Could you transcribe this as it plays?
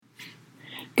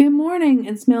Good morning,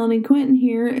 it's Melanie Quinton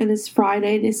here. It is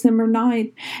Friday, December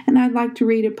 9th, and I'd like to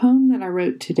read a poem that I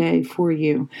wrote today for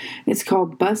you. It's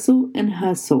called Bustle and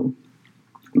Hustle.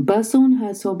 Bustle and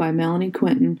Hustle by Melanie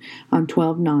Quinton on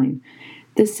 12/9.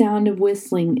 The sound of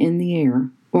whistling in the air,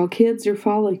 while kids are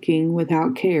frolicking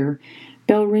without care.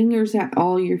 Bell ringers at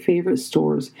all your favorite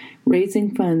stores,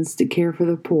 raising funds to care for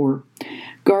the poor.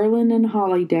 Garland and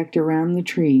Holly decked around the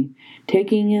tree,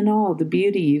 taking in all the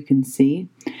beauty you can see.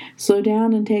 Slow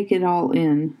down and take it all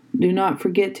in. Do not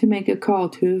forget to make a call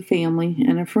to a family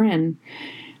and a friend.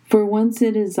 For once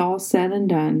it is all said and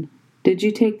done, did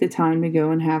you take the time to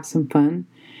go and have some fun?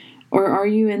 Or are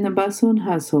you in the bustle and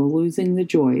hustle, losing the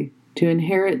joy? To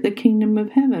inherit the kingdom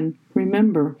of heaven,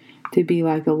 remember to be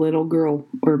like a little girl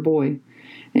or boy.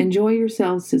 Enjoy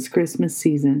yourselves this Christmas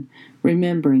season,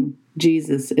 remembering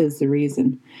Jesus is the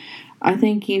reason. I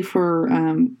thank you for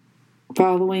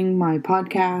following my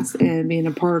podcast and being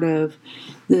a part of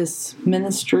this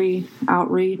ministry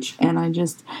outreach, and I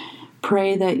just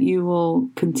pray that you will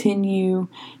continue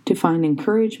to find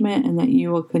encouragement and that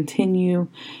you will continue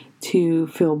to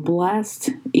feel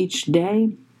blessed each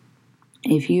day.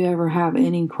 If you ever have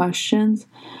any questions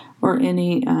or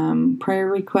any prayer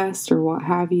requests or what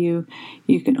have you,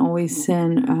 you can always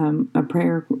send a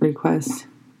prayer request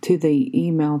to the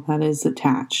email that is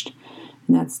attached.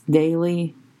 And that's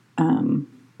daily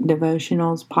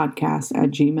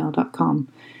devotionalspodcast@gmail.com.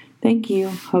 Thank you.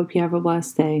 Hope you have a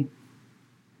blessed day.